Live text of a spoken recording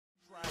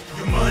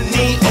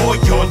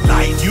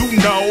you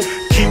know,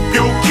 keep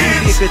your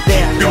kids,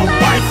 keep your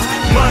wife,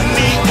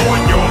 money on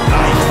your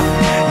life.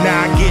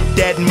 Now get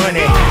that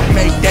money,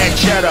 make that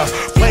cheddar,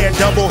 play a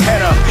double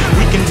header,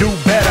 we can do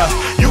better.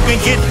 You can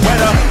get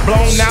wetter,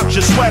 blown out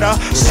your sweater.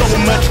 So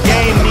much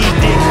game, need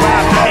dick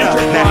by better.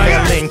 Now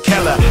Helen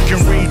Keller can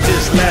read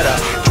this letter.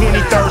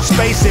 23rd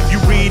space if you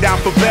read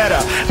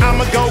alphabeta.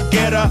 I'ma go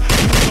get her.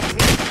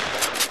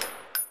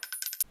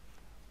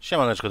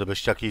 Siemaneczko te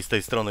beściaki, z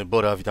tej strony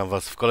Bora, witam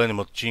was w kolejnym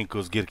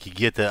odcinku z gierki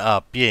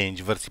GTA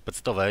 5 w wersji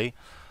pecetowej.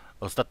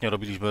 Ostatnio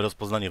robiliśmy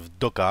rozpoznanie w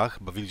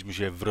dokach, bawiliśmy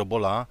się w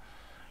Robola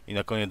i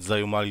na koniec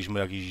zajumaliśmy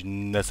jakiś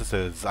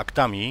nesesę z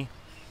aktami.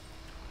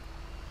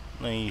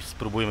 No i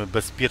spróbujemy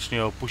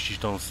bezpiecznie opuścić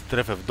tą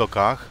strefę w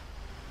dokach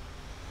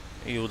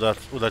i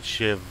udać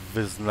się w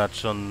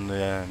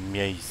wyznaczone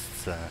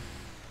miejsce.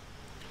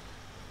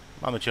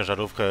 Mamy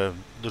ciężarówkę,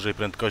 dużej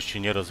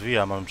prędkości nie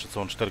rozwija, mamy przed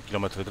sobą 4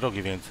 km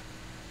drogi, więc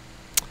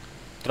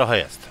trochę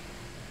jest.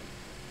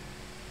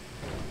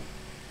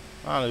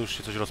 Ale już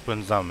się coś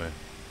rozpędzamy.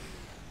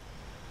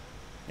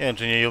 Nie wiem,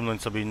 czy nie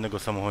jumnąć sobie innego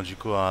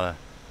samochodziku, ale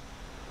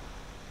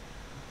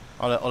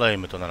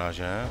olejmy to na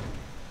razie.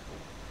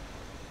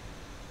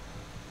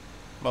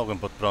 Mogłem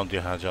pod prąd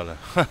jechać, ale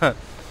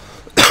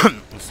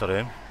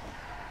sorry.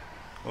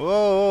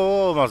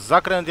 Wow, masz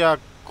zakręt jak,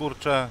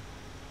 kurczę,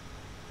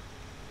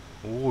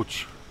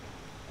 łódź.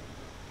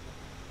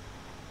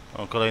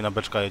 O, kolejna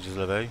beczka jedzie z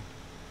lewej.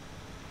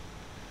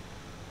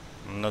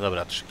 No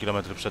dobra, 3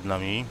 km przed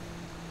nami.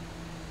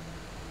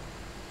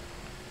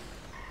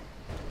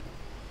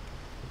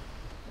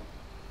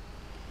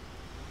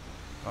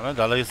 Ale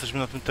dalej jesteśmy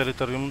na tym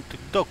terytorium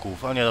tych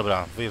doków. A nie,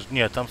 dobra,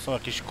 nie, tam są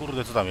jakieś,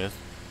 kurde, co tam jest?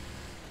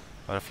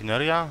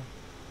 Rafineria?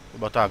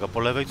 Chyba tak, a po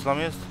lewej co tam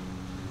jest?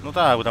 No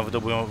tak, bo tam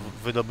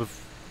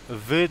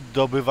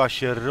wydobywa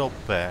się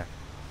ropę.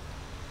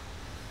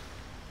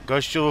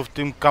 Gościu w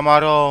tym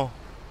Camaro.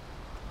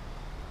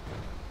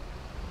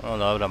 No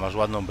dobra, masz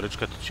ładną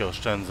bryczkę, to cię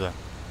oszczędzę.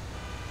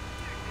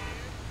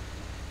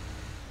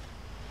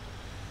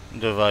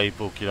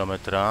 2,5 km.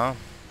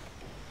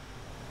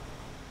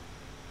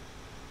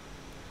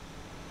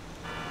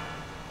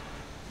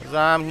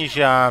 Zamknij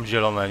się,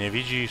 zielone, nie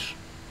widzisz?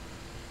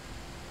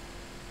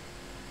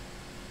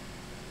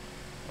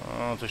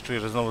 O, coś czuję,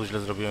 że znowu źle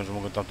zrobiłem, że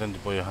mogę tamtędy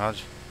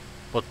pojechać.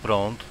 Pod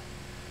prąd.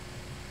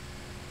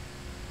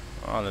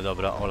 Ale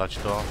dobra, olać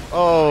to.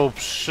 O,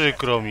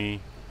 przykro mi.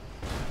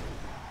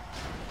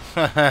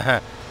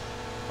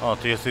 O,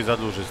 ty jesteś za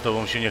duży, z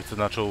tobą się nie chcę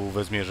na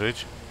czołówę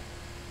zmierzyć.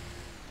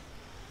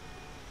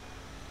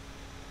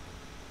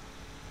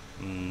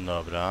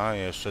 Dobra,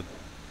 jeszcze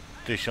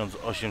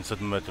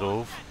 1800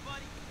 metrów.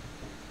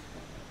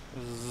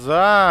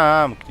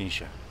 Zamknij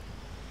się.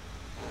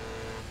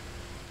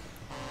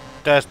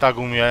 Też tak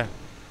umie.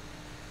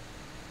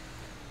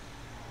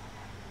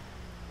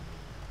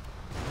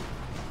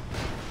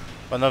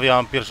 Panowie, ja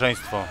mam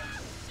pierwszeństwo.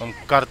 Mam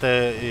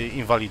kartę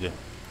inwalidy.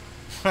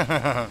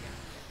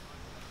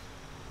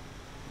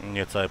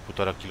 Niecałe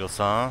 1,5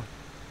 kilosa.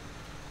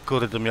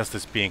 Kurde, to miasto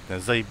jest piękne.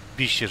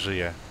 Zajebiście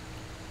żyje.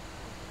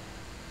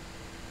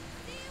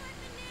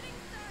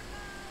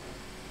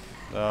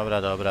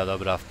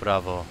 Dobra, w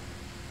prawo.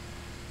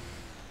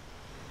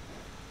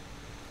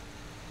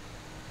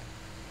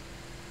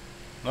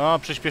 No,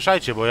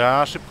 przyspieszajcie, bo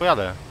ja szybko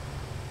jadę.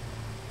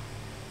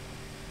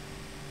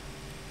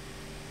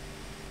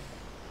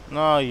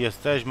 No i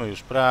jesteśmy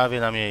już prawie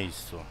na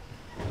miejscu.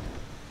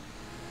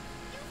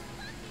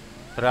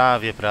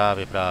 Prawie.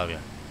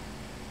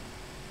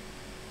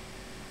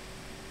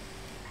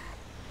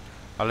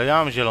 Ale ja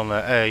mam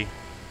zielone, ej.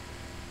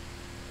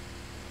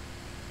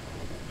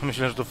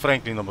 Myślę, że to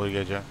Franklin obok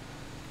jedzie.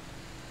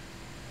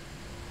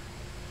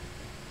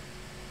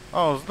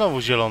 O,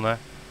 znowu zielone.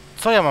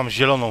 Co ja mam,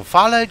 zieloną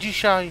falę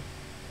dzisiaj?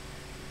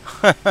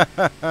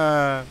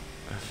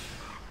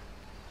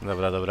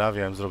 Dobra,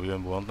 wiem,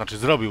 zrobiłem błąd. Znaczy,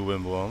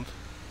 zrobiłbym błąd.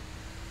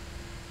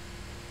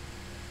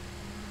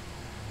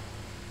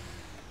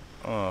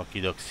 O,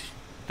 kidoksi.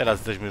 Teraz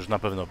jesteśmy już na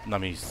pewno na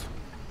miejscu.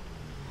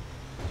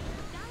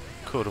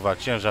 Kurwa,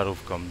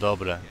 ciężarówką,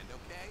 dobre.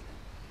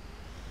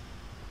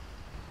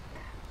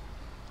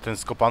 Ten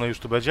skopany już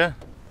tu będzie?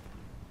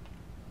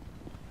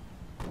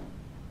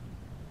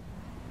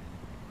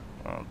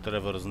 O,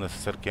 Trevor z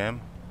neserkiem.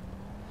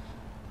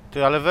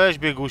 Ty, ale weź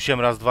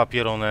biegusiem raz, dwa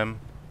pieronem.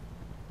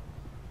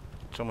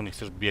 Czemu nie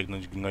chcesz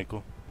biegnąć,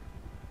 gnojku?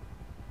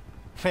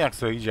 Jak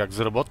sobie idzie, jak z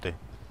roboty.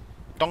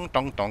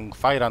 Tong.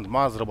 Fajrant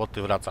ma, z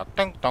roboty wraca.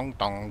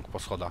 Tong. Po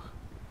schodach.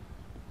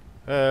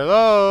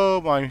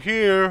 Hello, I'm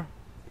here.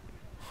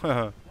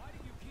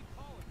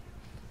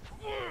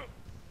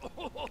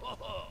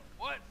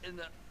 What in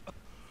the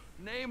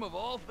name of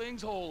all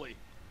things holy?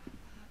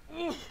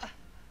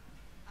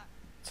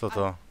 Co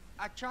to?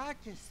 I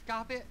tried to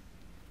stop it,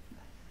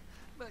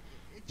 but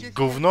it just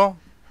Gówno?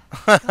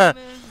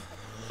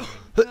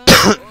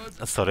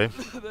 Sorry.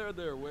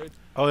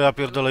 O, ja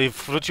pierdolę, i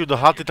wrócił do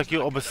chaty taki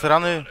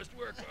obesrany.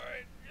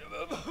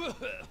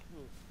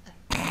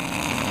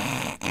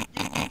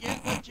 You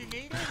get what you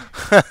needed?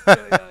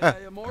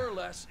 Yeah, more or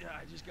less.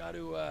 Yeah, I just got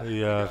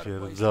Ja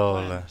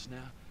pierdolę.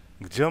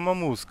 Gdzie on ma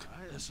mózg?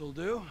 This'll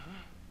do.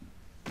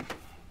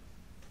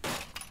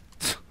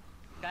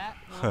 That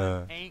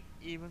woman ain't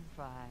even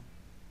fine.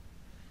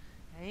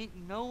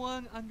 Ain't no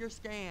one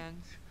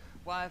understands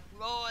why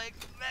Floyd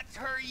lets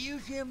her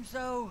use him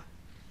so.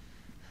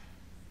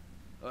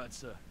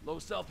 That's low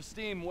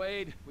self-esteem,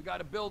 Wade. We got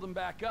to build him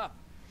back up.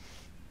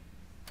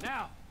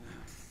 Now.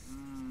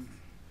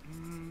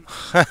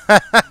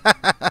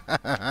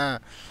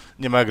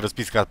 Nie ma jak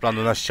rozpiska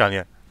planu na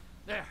ścianie.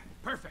 There,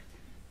 perfect.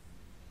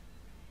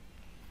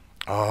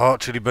 O,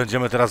 czyli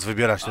będziemy teraz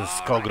wybierać ten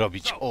skok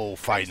robić. O,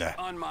 fajne.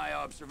 On my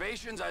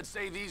observations, I'd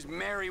say these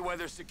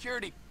Merryweather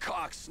security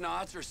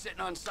cocksnots are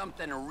sitting on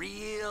something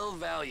real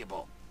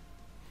valuable.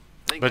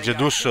 Będzie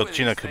dłuższy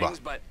odcinek chyba.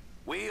 But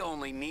we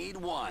only need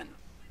one.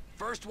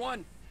 First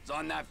one is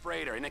on that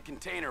freighter in a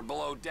container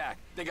below deck.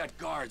 They got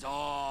guards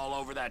all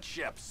over that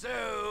ship,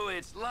 so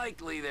it's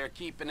likely they're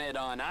keeping it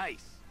on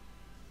ice.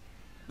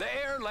 The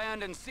air,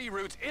 land, and sea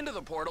routes into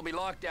the port will be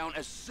locked down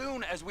as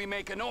soon as we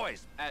make a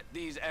noise at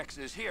these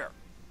X's here.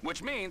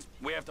 Which means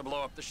we have to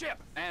blow up the ship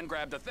and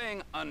grab the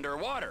thing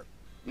underwater.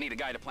 Need a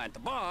guy to plant the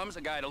bombs,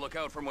 a guy to look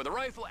out for them with a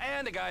rifle,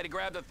 and a guy to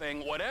grab the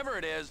thing, whatever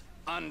it is,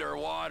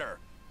 underwater.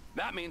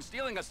 That means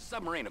stealing us a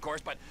submarine, of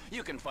course, but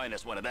you can find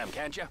us one of them,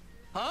 can't you?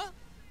 Huh?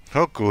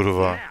 O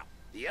kurwa. Now,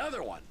 the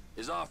other one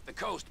is off the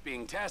coast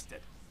being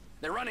tested.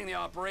 They're running the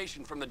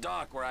operation from the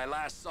dock where I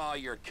last saw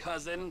your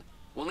cousin.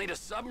 We'll need a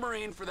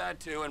submarine for that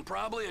too, and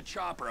probably a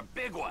chopper, a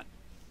big one.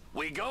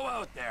 We go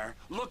out there,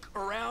 look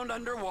around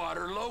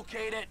underwater,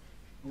 locate it,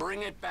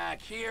 bring it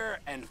back here,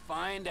 and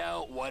find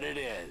out what it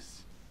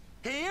is.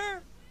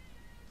 Here?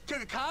 To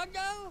the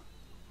Congo?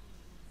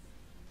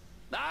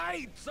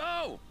 Aye,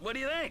 so, what do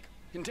you think?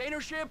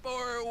 Container ship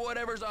or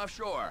whatever's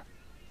offshore?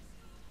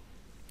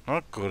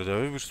 O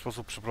kurde, wybierz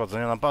sposób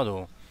przeprowadzenia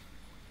napadu.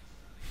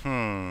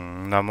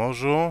 Na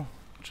morzu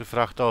czy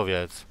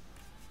frachtowiec?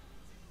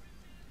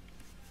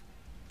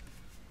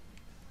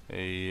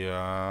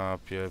 Ja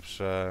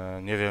pieprzę,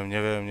 nie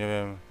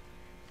wiem.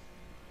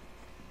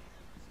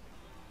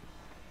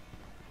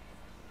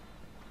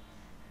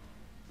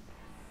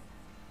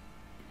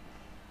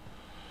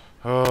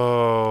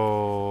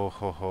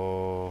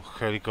 O,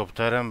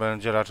 helikopterem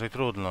będzie raczej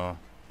trudno.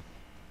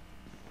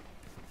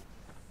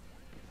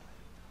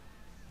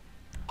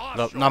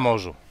 No, na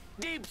morzu.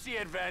 Deep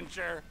sea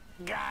adventure,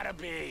 gotta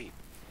be.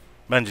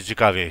 Będzie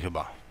ciekawiej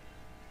chyba.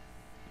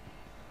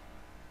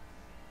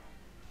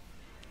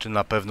 Czy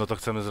na pewno to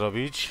chcemy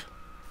zrobić?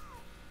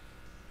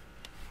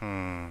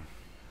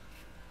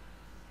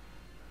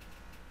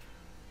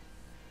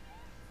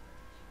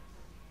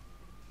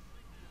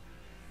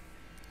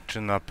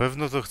 Czy na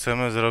pewno to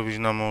chcemy zrobić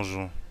na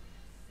morzu?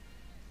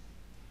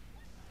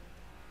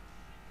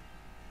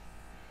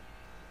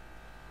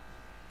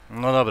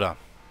 No dobra.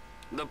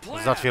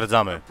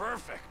 Zatwierdzamy.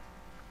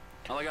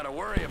 All I gotta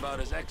worry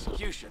about is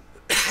execution.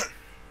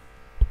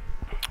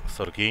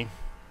 Sorki.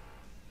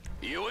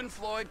 You and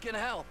Floyd can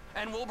help,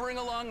 and we'll bring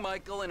along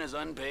Michael and his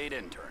unpaid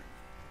intern.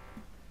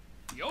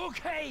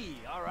 Okay,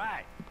 all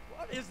right.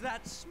 What is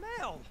that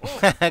smell?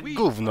 We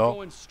Gówno. are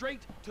going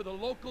straight to the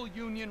local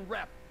union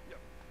rep.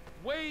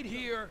 Wade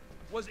here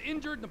was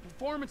injured in the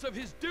performance of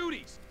his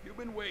duties.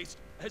 Human waste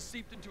has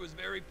seeped into his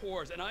very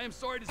pores, and I am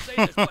sorry to say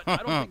this, but I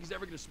don't think he's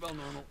ever going to smell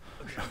normal.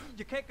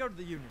 You can't go to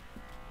the union.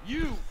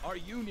 You are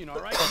union, all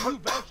right? You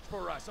vouched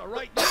for us, all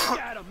right?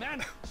 Look at him,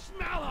 man.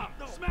 Smell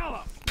him. Smell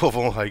him.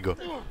 Powąchaj go.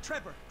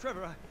 Trevor,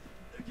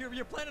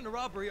 you're planning a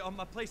robbery on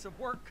my place of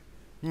work.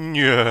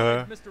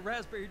 Nie. Mr.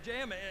 Raspberry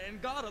Jam,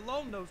 and God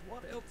alone knows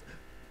what else.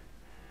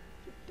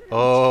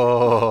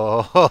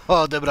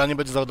 O, Debra nie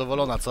będzie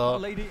zadowolona, co?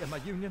 Lady in my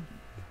union.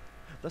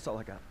 That's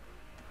all I got.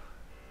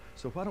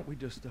 So why don't we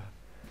just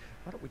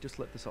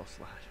let this all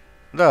slide?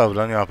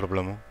 Dobra, nie ma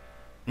problemu.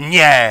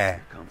 Nie!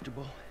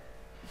 Comfortable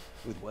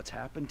with what's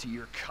happened to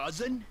your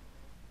cousin?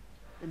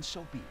 Then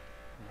so be it,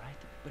 all right?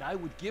 But I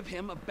would give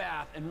him a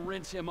bath and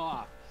rinse him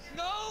off.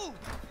 No!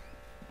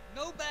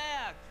 No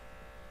bath!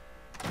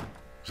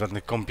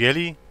 Żadnych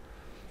kąpieli?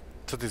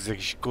 Co to jest,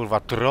 jakiś kurwa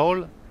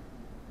troll?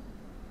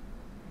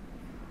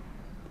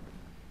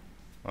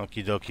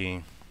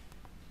 Okidoki.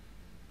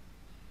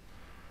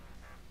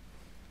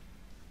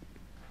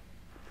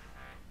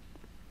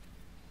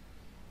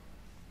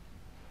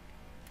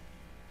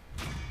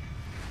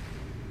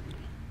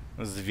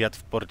 Zwiat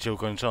w porcie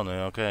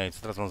ukończony. Okej,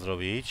 co teraz mam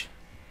zrobić?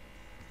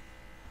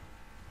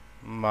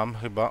 Mam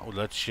chyba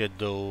udać się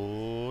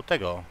do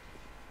tego.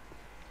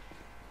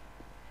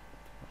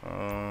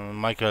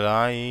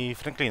 Michaela i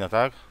Franklina,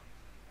 tak?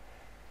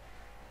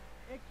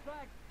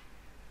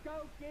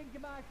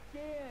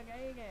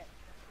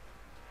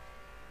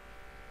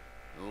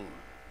 Oh,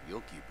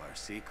 you'll keep our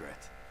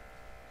secret.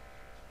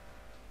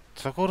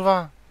 Co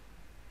kurwa?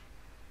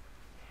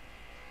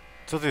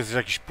 Co to jest,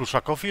 jakiś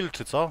pluszakofil,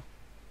 czy co?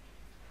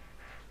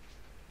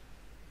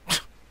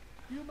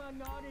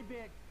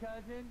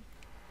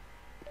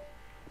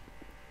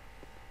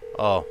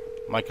 O,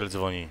 Michael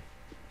dzwoni.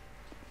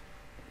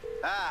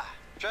 Ah,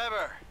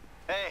 Trevor.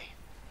 Hey.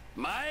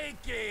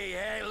 Mikey,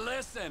 hey,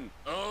 listen.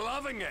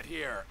 Loving it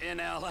here in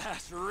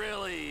LS.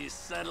 Really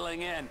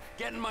settling in.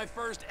 Getting my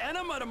first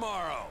enema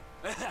tomorrow.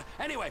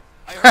 Anyway,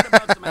 I heard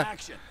about some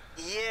action.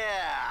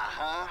 Yeah,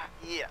 huh?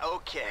 Yeah,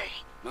 okay.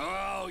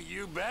 Oh,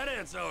 you bet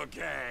it's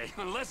okay.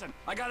 Listen,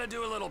 I gotta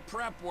do a little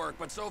prep work,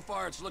 but so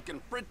far it's looking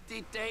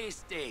pretty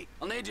tasty.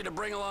 I'll need you to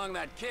bring along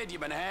that kid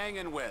you've been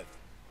hanging with,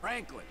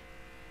 Franklin.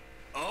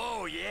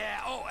 Oh,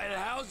 yeah. Oh, and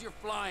how's your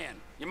flying?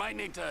 You might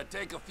need to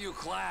take a few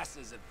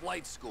classes at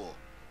flight school.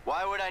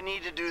 Why would I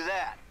need to do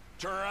that?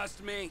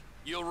 Trust me,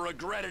 you'll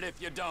regret it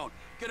if you don't.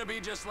 Gonna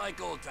be just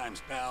like old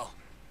times, pal.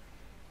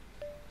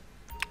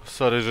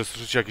 Sorry, że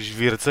słyszycie jakieś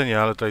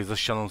wiercenie, ale tutaj za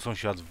ścianą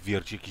sąsiad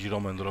wierci, jakiś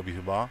roman robi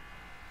chyba.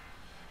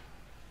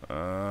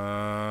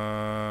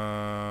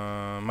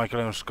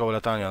 Michael i szkoła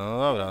latania. No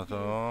dobra,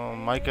 to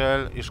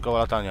Michael i szkoła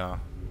latania.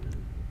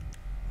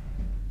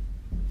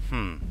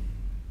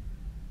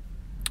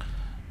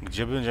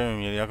 Gdzie będziemy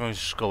mieli jakąś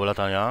szkołę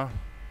latania?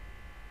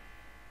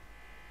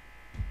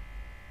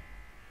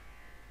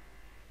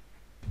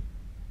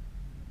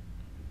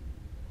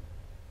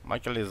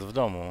 Michael jest w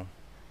domu.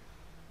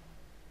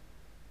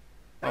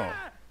 O.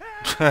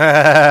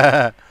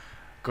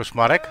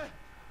 Koszmarek?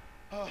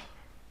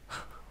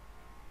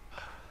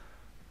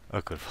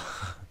 O kurwa.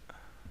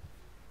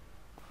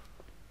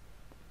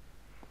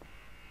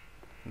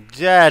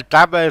 Gdzie?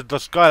 Tam jest do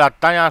szkoły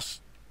latania?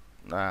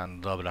 A,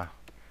 no dobra.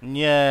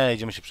 Nie,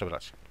 idziemy się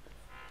przebrać.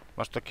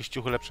 Masz tu jakieś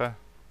ciuchy lepsze?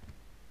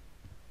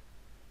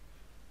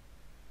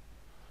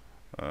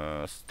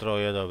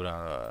 Stroje,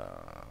 dobra.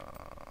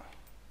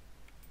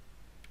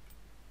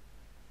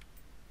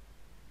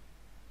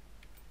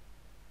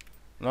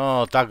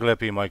 No, tak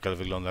lepiej, Michael,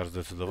 wyglądasz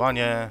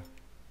zdecydowanie.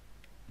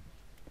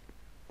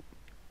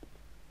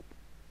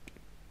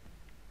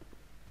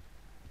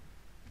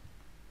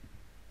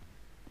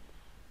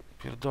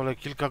 Pierdolę,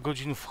 kilka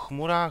godzin w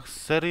chmurach?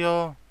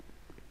 Serio?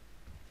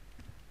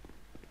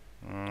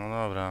 No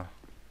dobra.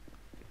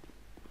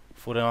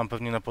 Furę mam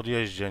pewnie na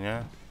podjeździe,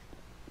 nie?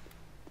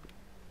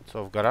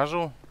 Co, w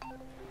garażu?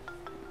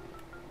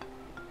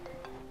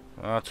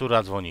 A,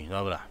 córa dzwoni,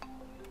 dobra.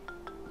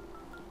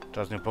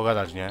 Czas nie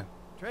pogadać, nie?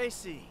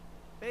 Tracy,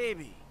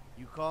 baby,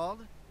 you called?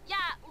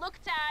 Yeah, look,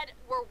 Dad,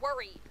 we're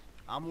worried.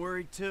 I'm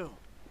worried too.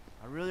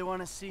 I really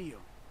want to see you.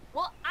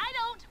 Well, I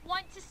don't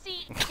want to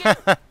see you.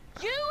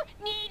 You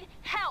need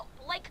help,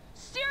 like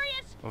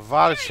serious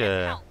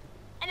help.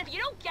 And if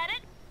you don't get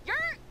it,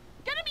 you're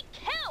gonna be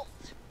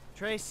killed.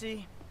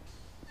 Tracy,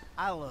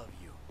 I love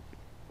you,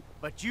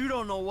 but you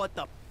don't know what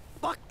the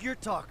fuck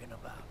you're talking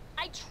about.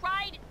 I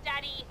tried,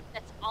 Daddy.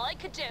 That's all I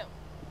could do.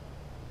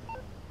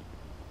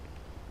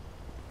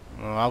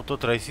 No, auto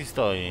Tracy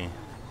stoi.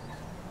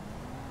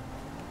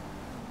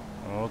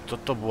 O, co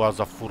to była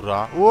za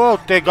fura? O,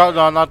 ty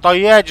gada, no to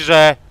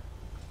jedźże!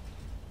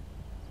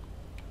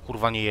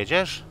 Kurwa, nie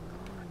jedziesz?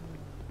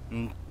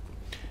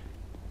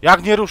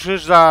 Jak nie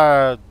ruszysz, za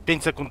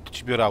 5 sekund to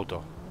ci biorę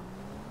auto.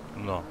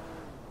 No.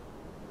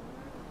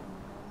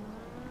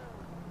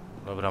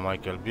 Dobra,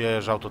 Michael,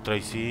 bierz auto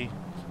Tracy.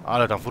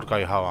 Ale tam furka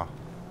jechała.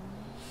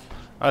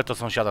 Ale to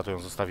sąsiada, to ją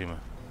zostawimy.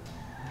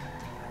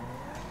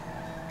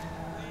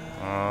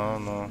 O,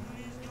 no.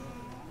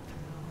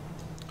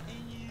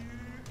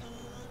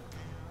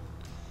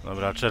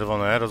 Dobra,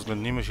 czerwone.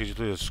 Rozglądnijmy się, gdzie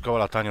tu jest szkoła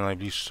latania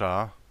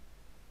najbliższa.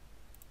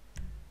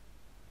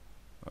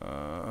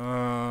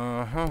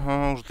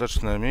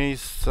 Użyteczne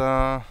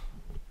miejsca.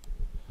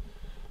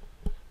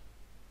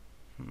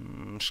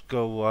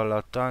 Szkoła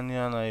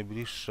latania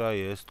najbliższa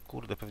jest,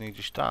 kurde, pewnie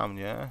gdzieś tam,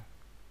 nie?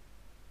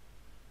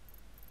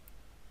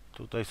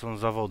 Tutaj są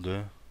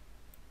zawody.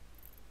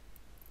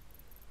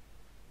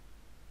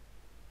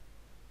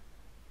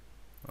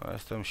 A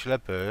jestem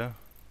ślepy.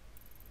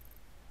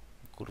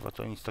 Kurwa,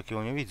 to nic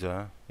takiego nie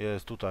widzę.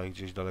 Jest tutaj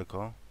gdzieś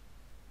daleko.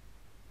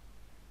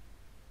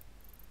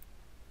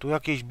 Tu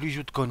jakieś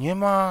bliziutko nie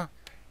ma?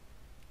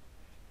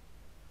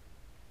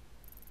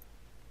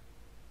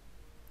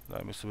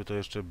 Dajmy sobie to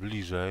jeszcze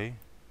bliżej.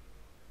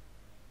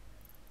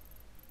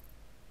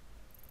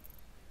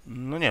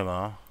 No nie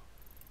ma.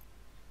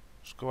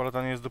 Szkoła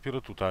latania jest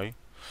dopiero tutaj.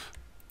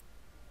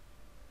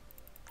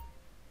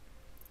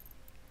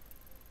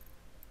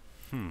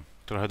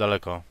 Trochę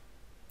daleko.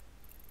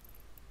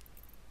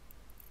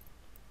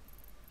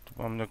 Tu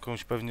mam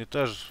jakąś pewnie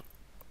też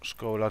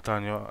szkołę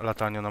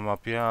latania na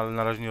mapie, ale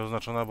na razie nie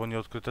oznaczona, bo nie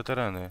odkryte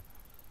tereny.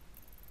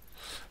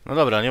 No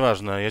dobra,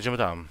 nieważne, jedziemy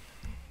tam.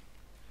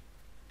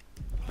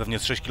 Pewnie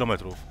z 6 km.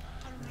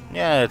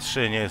 Nie,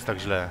 3, nie jest tak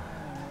źle.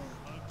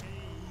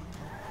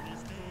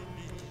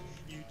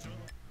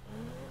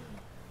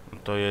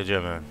 To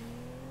jedziemy.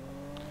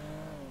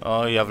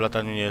 Oj, ja w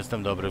lataniu nie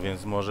jestem dobry,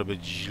 więc może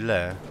być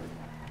źle.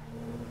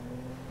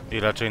 I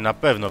raczej na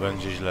pewno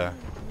będzie źle.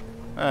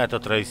 To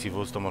Tracy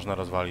wóz, to można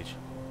rozwalić.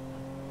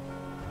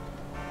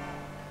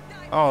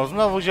 O,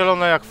 znowu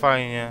zielone, jak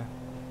fajnie.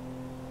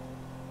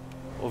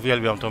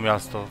 Uwielbiam to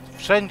miasto.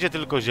 Wszędzie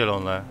tylko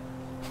zielone.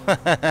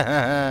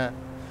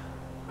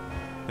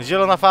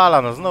 Zielona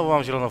fala, no znowu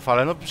mam zieloną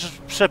falę. No przecież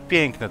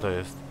przepiękne to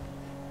jest.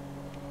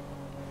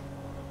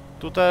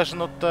 Tu też,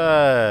 no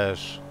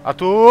też. A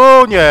tu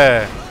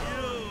nie!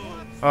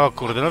 O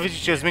kurde, no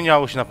widzicie,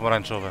 zmieniało się na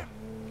pomarańczowe.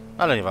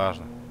 Ale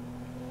nieważne.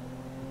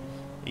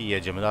 I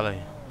jedziemy dalej.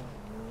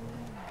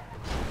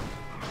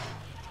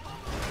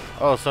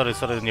 O, sorry,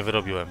 nie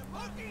wyrobiłem.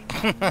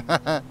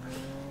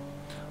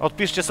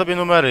 Odpiszcie sobie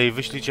numery i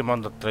wyślijcie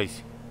mandat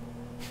Tracy.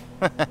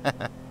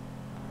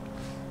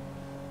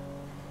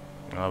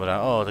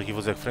 Dobra, o, taki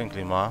wóz jak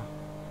Franklin ma.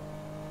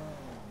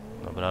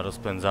 Dobra,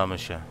 rozpędzamy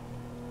się.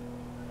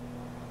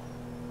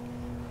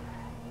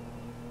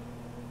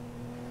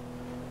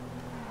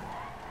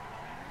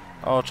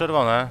 O,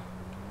 czerwone.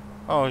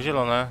 O,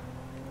 zielone.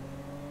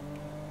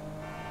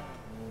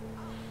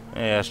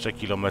 Jeszcze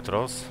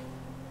kilometros.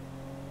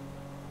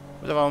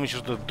 Wydawało mi się,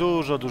 że to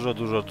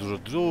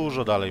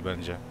dużo dalej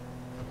będzie.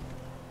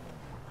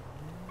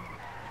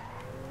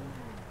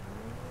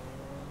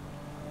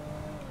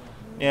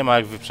 Nie ma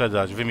jak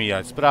wyprzedzać,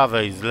 wymijać z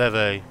prawej, z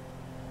lewej.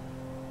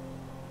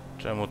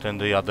 Czemu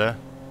tędy jadę?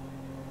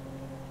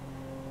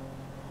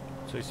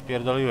 Coś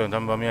spierdoliłem,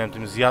 tam chyba miałem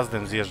tym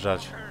zjazdem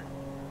zjeżdżać.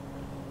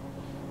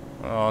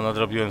 O,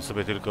 nadrobiłem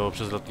sobie tylko,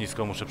 przez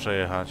lotnisko muszę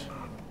przejechać.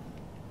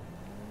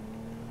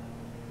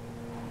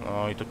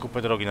 No i to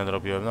kupę drogi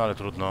nadrobiłem, no ale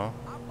trudno.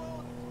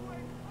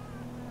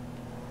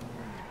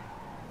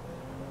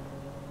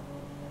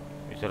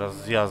 I teraz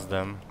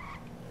zjazdem.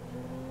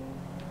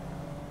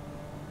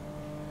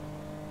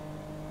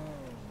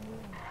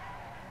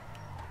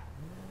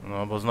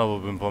 No, bo znowu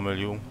bym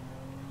pomylił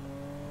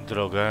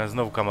drogę.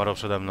 Znowu Camaro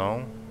przede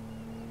mną.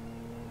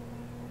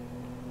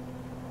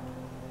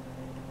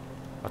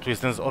 A tu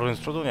jest ten z orłem z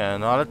przodu? Nie,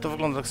 no ale to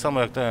wygląda tak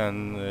samo jak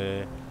ten...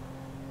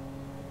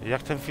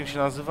 jak ten film się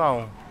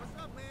nazywał?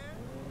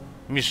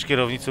 Mistrz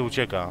kierownicy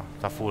ucieka,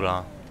 ta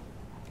fura.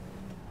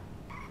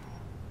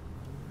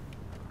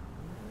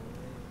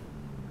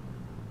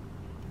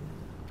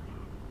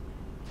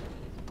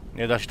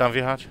 Nie da się tam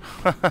wjechać?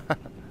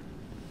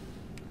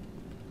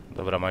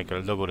 Dobra,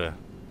 Michael, do góry.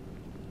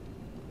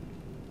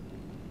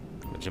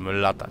 Będziemy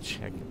latać,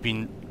 jak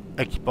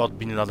ekipa od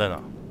Bin Ladena.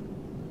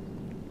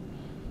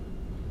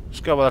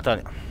 Szkoła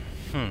latania.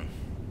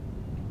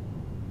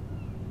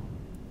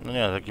 No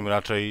nie, takim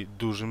raczej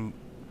dużym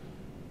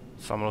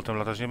samolotem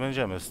latać nie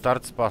będziemy.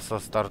 Start z pasa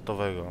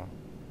startowego.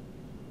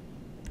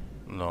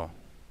 No.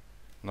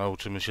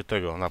 Nauczymy się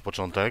tego na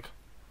początek.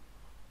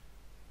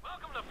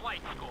 Welcome to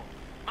flight school.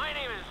 My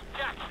name is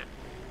Jackson,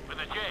 with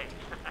a J.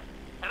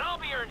 And I'll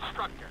be your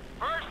instructor.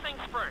 First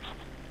things first.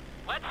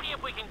 Let's see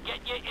if we can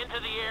get you into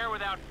the air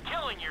without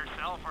killing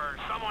yourself or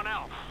someone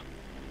else.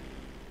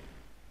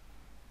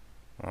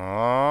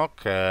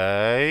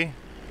 Okej.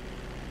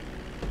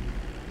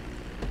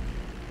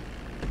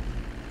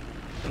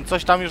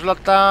 Coś tam już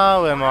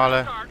latałem,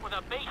 ale...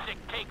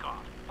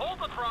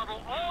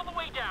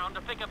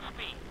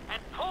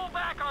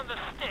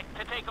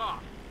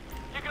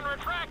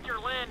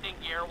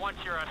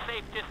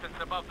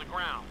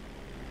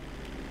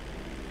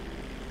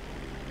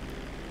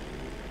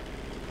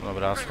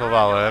 Dobra,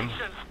 schowałem.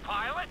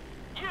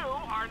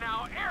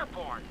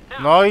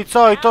 No i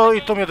co?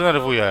 I to mnie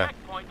denerwuje.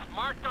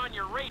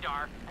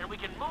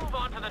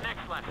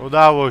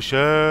 Udało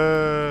się!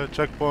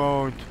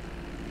 Checkpoint!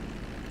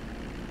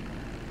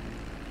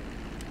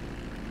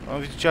 No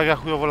widzicie, jak ja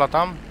chujowo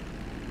latam?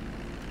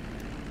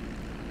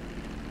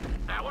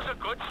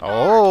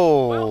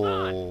 O,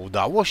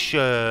 udało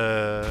się!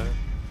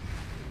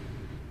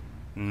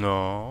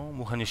 No,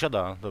 mucha nie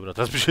siada. Dobra,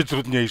 teraz będzie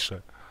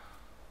trudniejsze.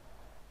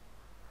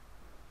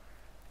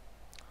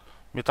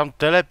 Mnie tam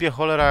telepie,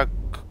 cholera, jak,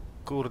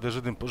 kurde,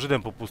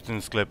 Żydem po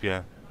pustym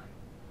sklepie.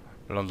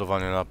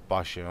 Lądowanie na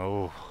pasie,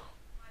 uff.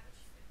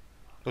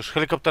 To już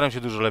helikopterem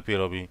się dużo lepiej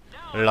robi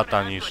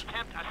lata niż...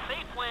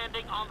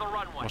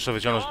 Muszę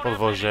wyciągnąć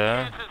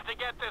podwozie.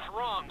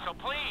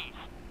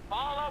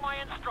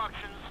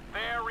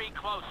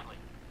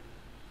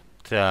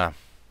 Ta.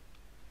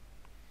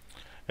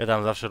 Ja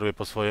tam zawsze robię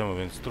po swojemu,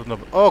 więc trudno...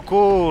 O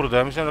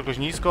kurde, myślałem, że jakoś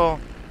nisko.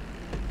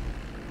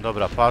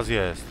 Dobra, pas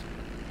jest.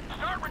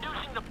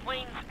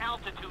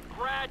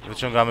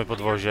 Wyciągamy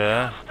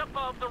podwozie.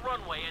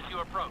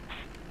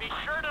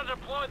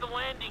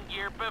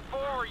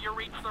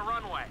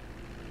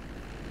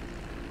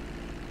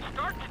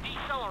 Start to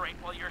decelerate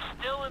while you're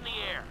still in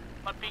the air,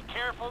 but be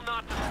careful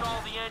not to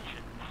stall the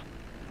engines.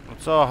 No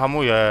co,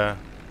 hamuję.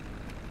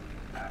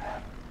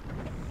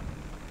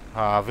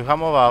 A,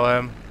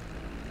 wyhamowałem.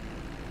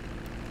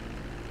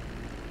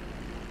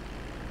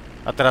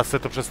 A teraz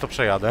sobie to przez to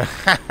przejadę.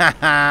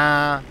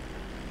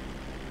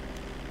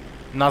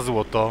 Na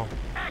złoto.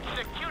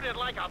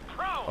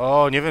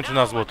 O, nie wiem czy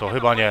na złoto,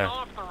 chyba nie.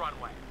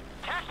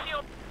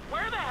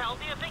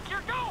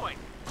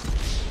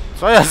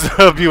 Co ja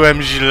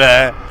zrobiłem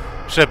źle?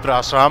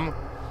 Przepraszam.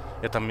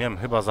 Ja tam miałem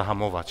chyba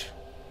zahamować.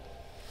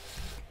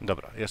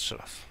 Dobra, jeszcze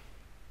raz.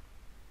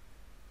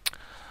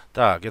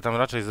 Tak, ja tam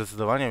raczej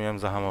zdecydowanie miałem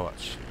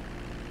zahamować.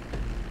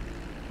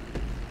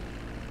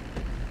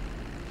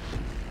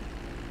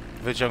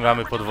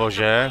 Wyciągamy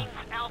podwozie.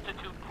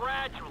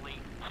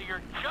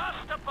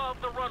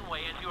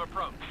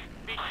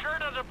 Be sure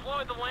to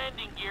deploy the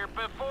landing gear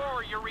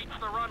before you reach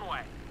the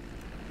runway.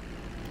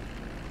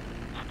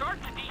 Start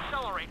to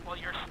decelerate while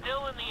you're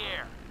still in the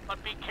air,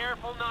 but be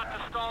careful not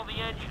to stall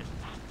the engine.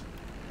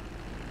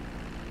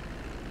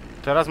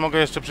 Teraz mogę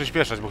jeszcze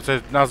przyspieszać, bo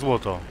chcę na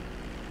złoto.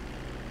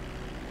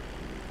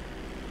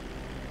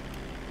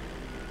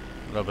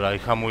 Dobra, i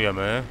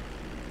hamujemy.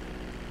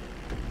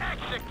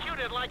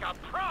 Executed like a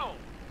pro.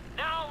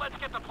 Now let's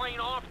get the plane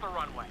off the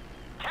runway.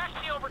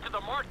 Taxi over to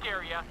the marked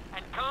area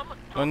and come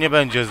to... No nie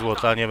będzie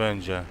złota, nie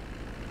będzie.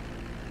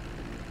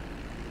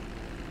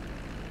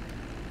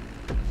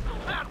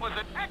 That was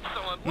an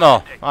excellent No,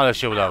 landing. ale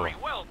się udało. Very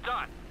well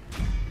done.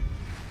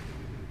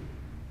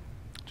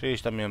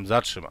 Czyjeś tam miałem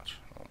zatrzymać.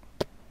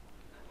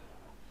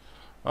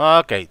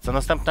 Okej, co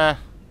następne?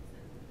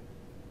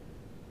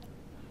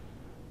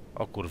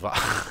 O kurwa.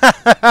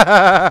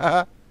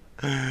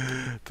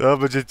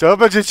 To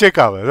będzie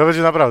ciekawe. To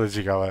będzie naprawdę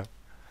ciekawe.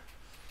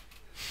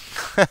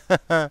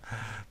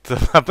 To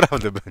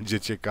naprawdę będzie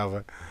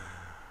ciekawe.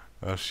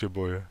 Aż się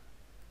boję.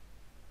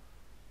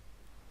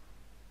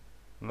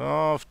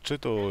 No,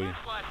 wczytuj.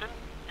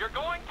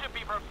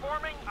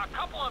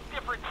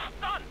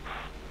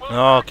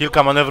 No,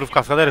 kilka manewrów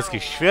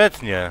kaskaderskich.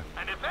 Świetnie.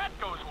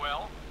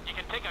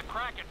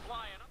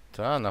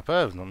 Tak, na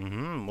pewno.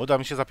 Uda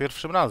mi się za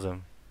pierwszym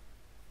razem.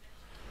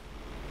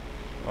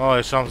 O,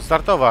 jeszcze mam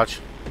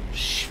startować.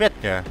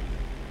 Świetnie.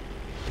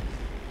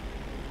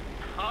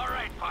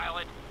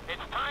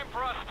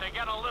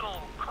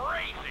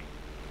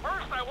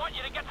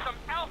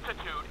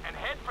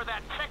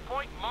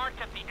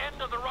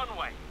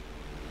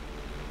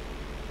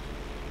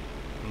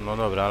 No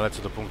dobra,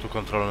 lecę do punktu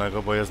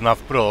kontrolnego, bo jest na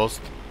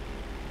wprost.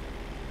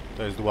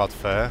 To jest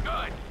łatwe.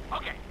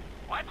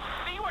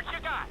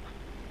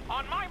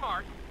 On my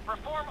mark,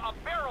 perform a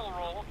barrel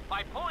roll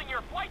by pulling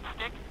your flight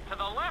stick to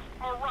the left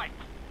or right.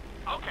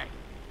 Okay,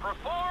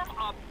 perform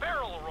a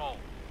barrel roll.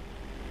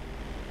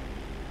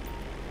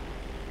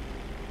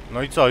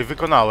 No i co? I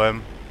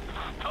wykonałem.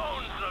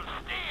 Stones of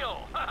steel.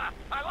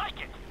 I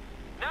like it.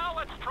 Now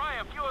let's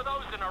try a few of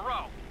those in a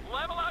row.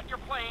 Level out your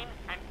plane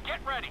and get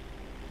ready.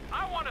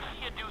 I want to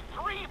see you do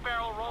 3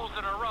 barrel rolls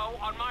in a row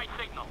on my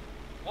signal.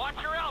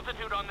 Watch your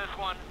altitude on this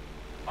one.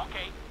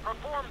 Okay,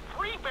 perform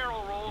 3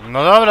 barrel rolls.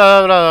 No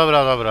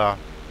dobra.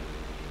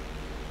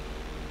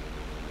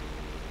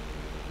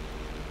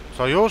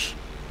 Co już?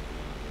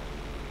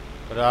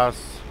 Raz,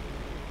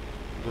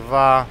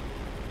 2,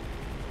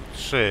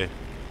 3.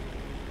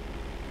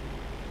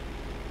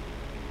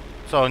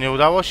 Co, nie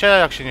udało się?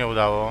 Jak się nie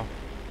udało?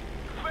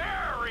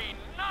 Very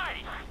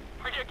nice.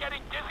 Are you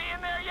getting dizzy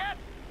in there yet?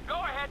 Go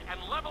ahead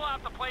and level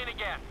out the plane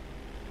again.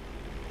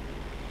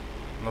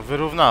 No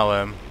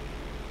wyrównałem.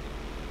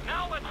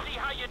 Now let's see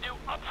how you do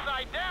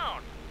upside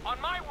down. On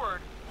my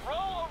word,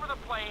 roll over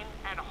the plane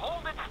and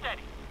hold it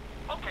steady.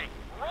 Okay,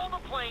 roll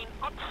the plane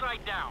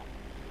upside down.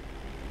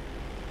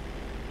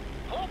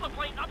 Hold the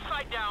plane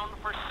upside down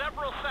for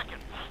several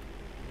seconds.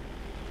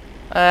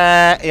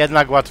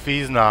 Jednak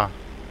łatwizna.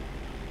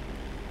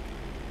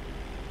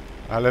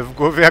 Ale w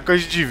głowie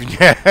jakoś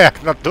dziwnie,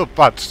 jak na to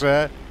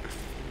patrzę.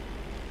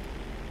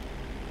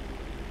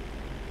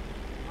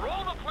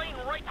 Roll the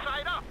plane right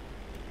side up.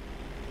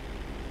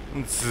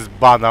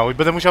 Zbanał i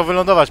będę musiał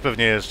wylądować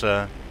pewnie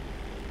jeszcze.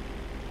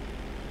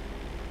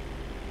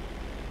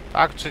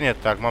 Tak czy nie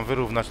tak? Mam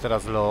wyrównać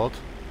teraz lot.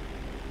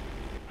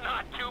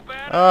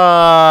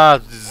 A,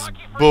 z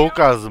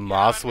bułka z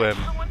masłem.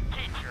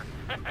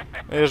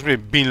 Już mnie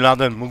Bin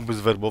Laden mógłby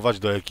zwerbować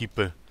do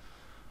ekipy.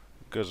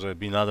 Tylko że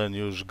Bin Laden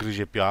już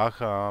gryzie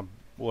piach, a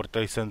World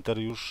Trade Center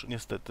już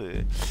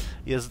niestety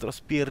jest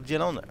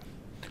rozpierdzielone.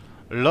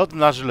 Lot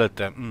na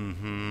żyletę.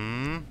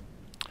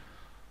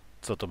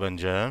 Co to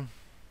będzie?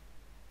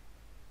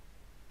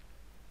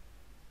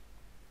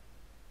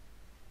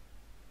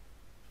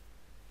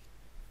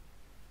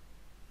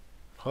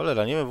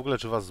 Cholera, nie wiem w ogóle,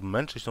 czy was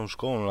zmęczyć tą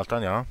szkołą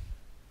latania.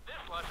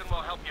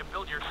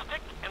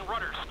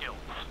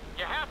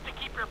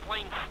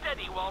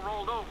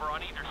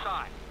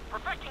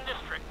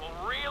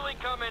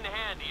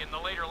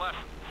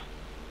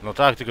 No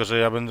tak, tylko że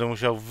ja będę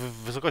musiał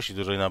wysokości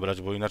dużej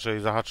nabrać, bo inaczej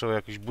zahaczę o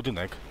jakiś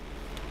budynek,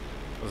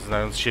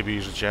 znając siebie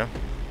i życie.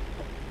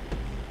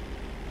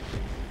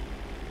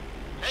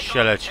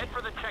 Sieleć.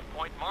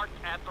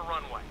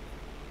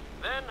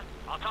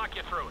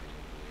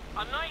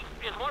 A knife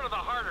is one of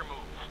the harder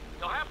moves.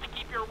 You'll have to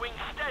keep your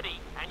wings steady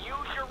and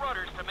use your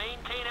rudders to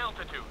maintain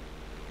altitude.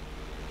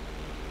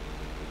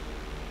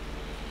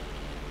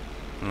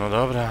 No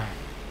dobra.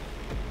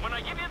 When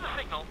I give you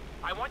the signal,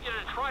 I want you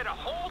to try to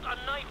hold a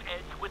knife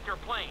edge with your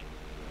plane.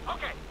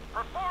 Okay,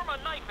 perform a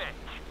knife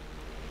edge.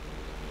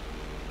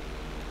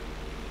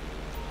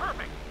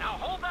 Perfect. Now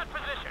hold that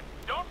position.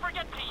 Don't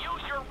forget to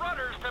use your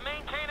rudders to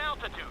maintain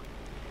altitude.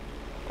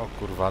 O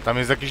kurwa, tam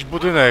jest jakiś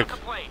budynek.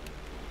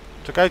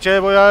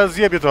 Czekajcie, bo ja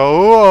zjebię to.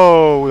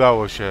 Wow,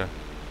 udało się.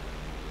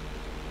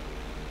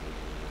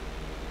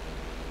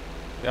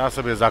 Ja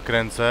sobie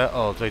zakręcę.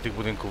 O, tutaj tych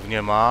budynków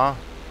nie ma.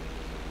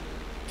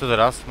 Co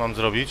teraz mam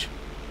zrobić?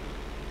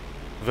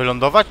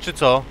 Wylądować czy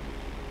co?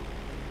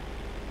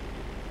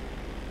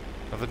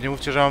 Nawet nie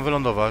mówcie, że mam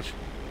wylądować.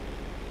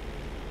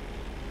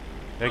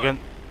 Jak ja...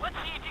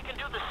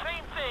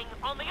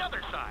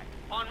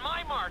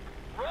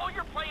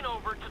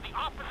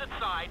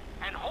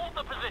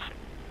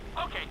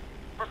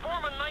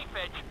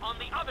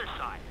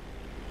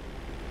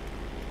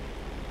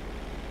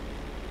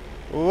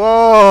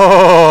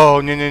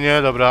 Wow,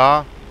 nie,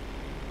 dobra.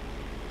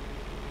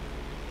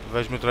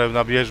 Weźmy trochę,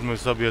 nabierzmy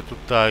sobie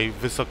tutaj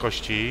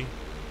wysokości.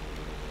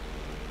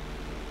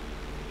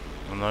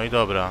 No i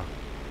dobra.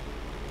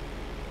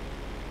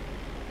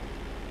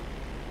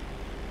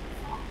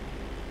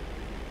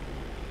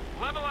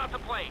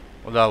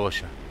 Udało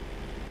się.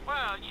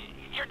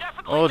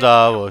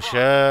 Udało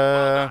się.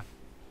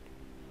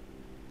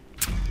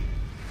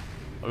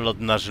 Lot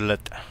na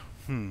żyletę.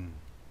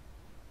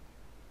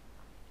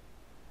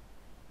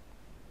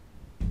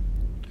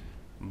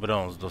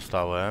 Brąz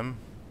dostałem.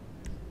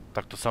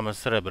 Tak to same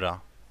srebra.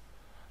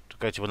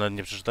 Czekajcie, bo nawet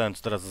nie przeczytałem,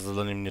 co teraz za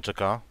zadanie mnie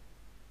czeka.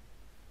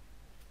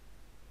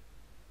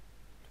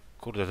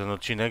 Kurde, ten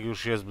odcinek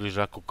już jest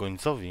bliżej ku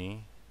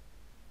końcowi.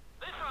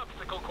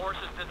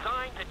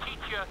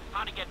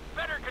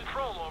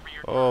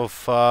 O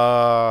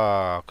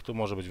fuck, tu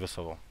może być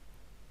wesoło.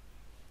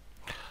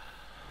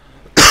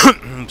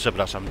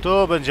 Przepraszam,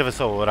 tu będzie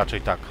wesoło,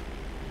 raczej tak.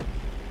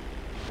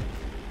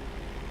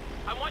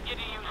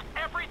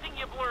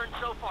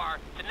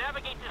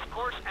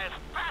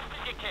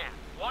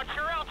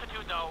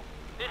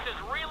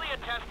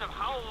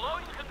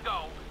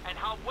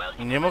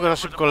 Nie mogę za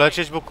szybko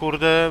lecieć, bo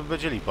kurde,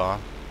 będzie lipa.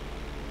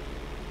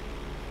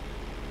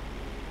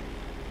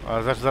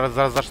 Ale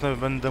zaraz zacznę,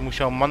 będę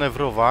musiał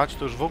manewrować,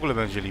 to już w ogóle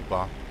będzie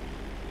lipa.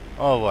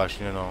 O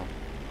właśnie, no.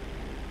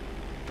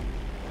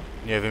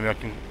 Nie wiem,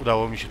 jakim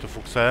udało mi się to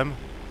fuksem.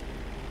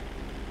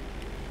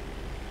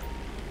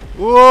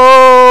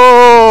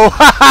 Wow!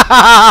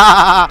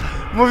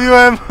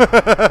 Mówiłem!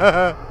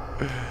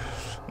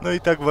 No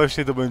i tak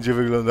właśnie to będzie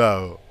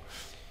wyglądało.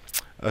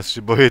 Aż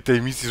się boję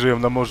tej misji, że ją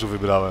na morzu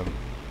wybrałem.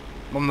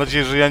 Mam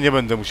nadzieję, że ja nie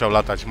będę musiał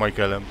latać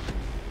Michaelem.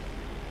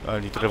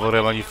 Ani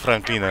Trevorem, ani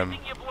Franklinem.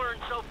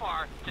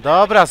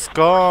 Dobra,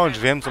 skończ,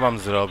 wiem co mam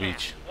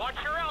zrobić.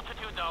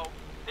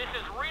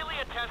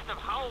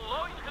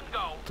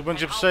 Tu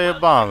będzie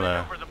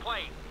przejebane.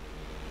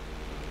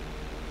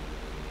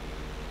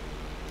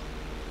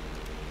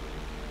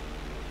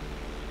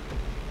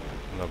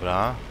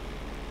 Dobra.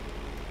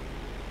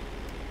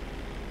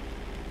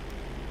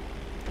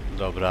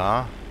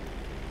 Dobra.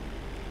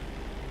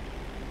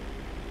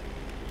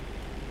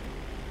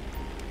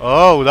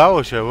 O,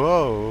 udało się,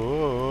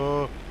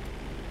 wow.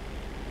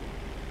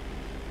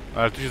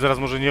 Ale tu się zaraz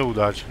może nie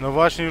udać. No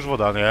właśnie, już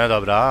woda, nie?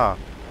 Dobra.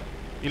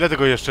 Ile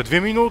tego jeszcze? 2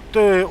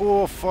 minuty!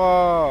 O,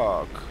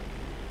 fuck.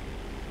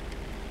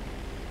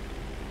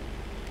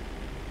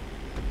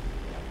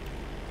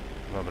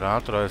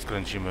 Dobra, trochę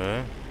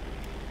skręcimy.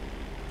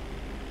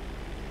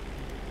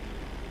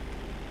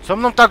 Co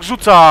mną tak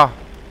rzuca?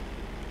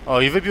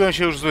 O, i wybiłem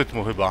się już z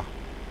rytmu chyba.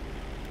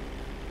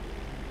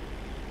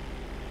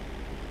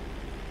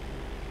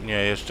 Nie,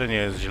 jeszcze nie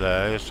jest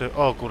źle. Jeszcze...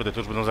 O kurde, to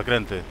już będą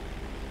zakręty.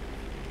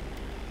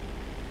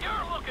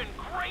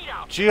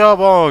 Cicho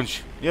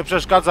bądź! Nie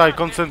przeszkadzaj,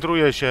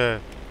 koncentruję się.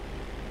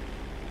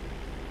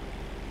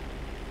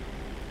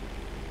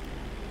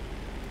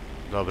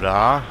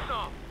 Dobra.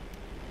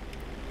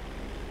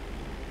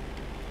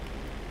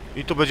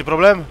 I tu będzie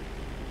problem?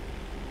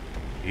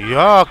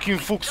 Jakim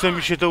fuksem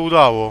mi się to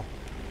udało?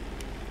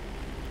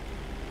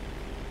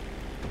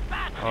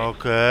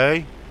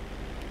 Okej.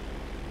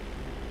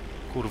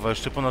 Kurwa,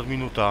 jeszcze ponad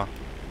minuta.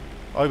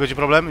 Oj, będzie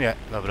problem? Nie.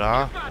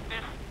 Dobra.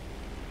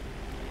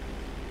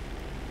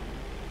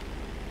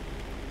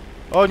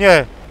 O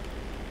nie!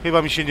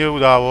 Chyba mi się nie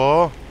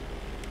udało.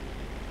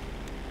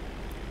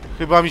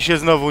 Chyba mi się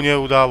znowu nie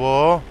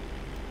udało.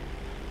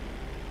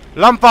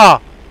 Lampa!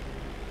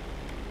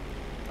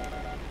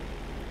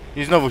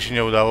 I znowu się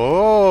nie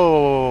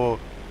udało.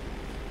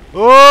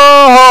 O!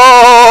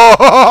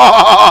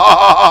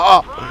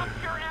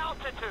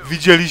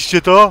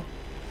 Widzieliście to?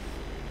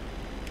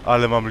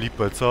 Ale mam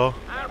lipę, co?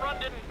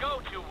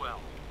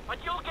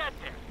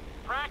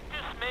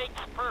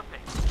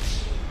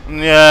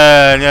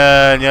 Nie.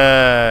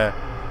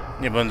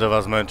 Nie będę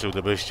was męczył,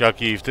 te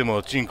beściaki. W tym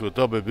odcinku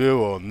to by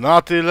było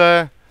na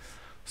tyle.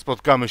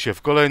 Spotkamy się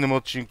w kolejnym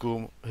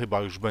odcinku. Chyba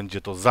już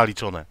będzie to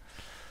zaliczone.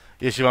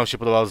 Jeśli wam się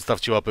podobało,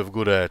 zostawcie łapę w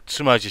górę.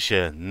 Trzymajcie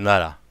się,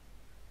 nara.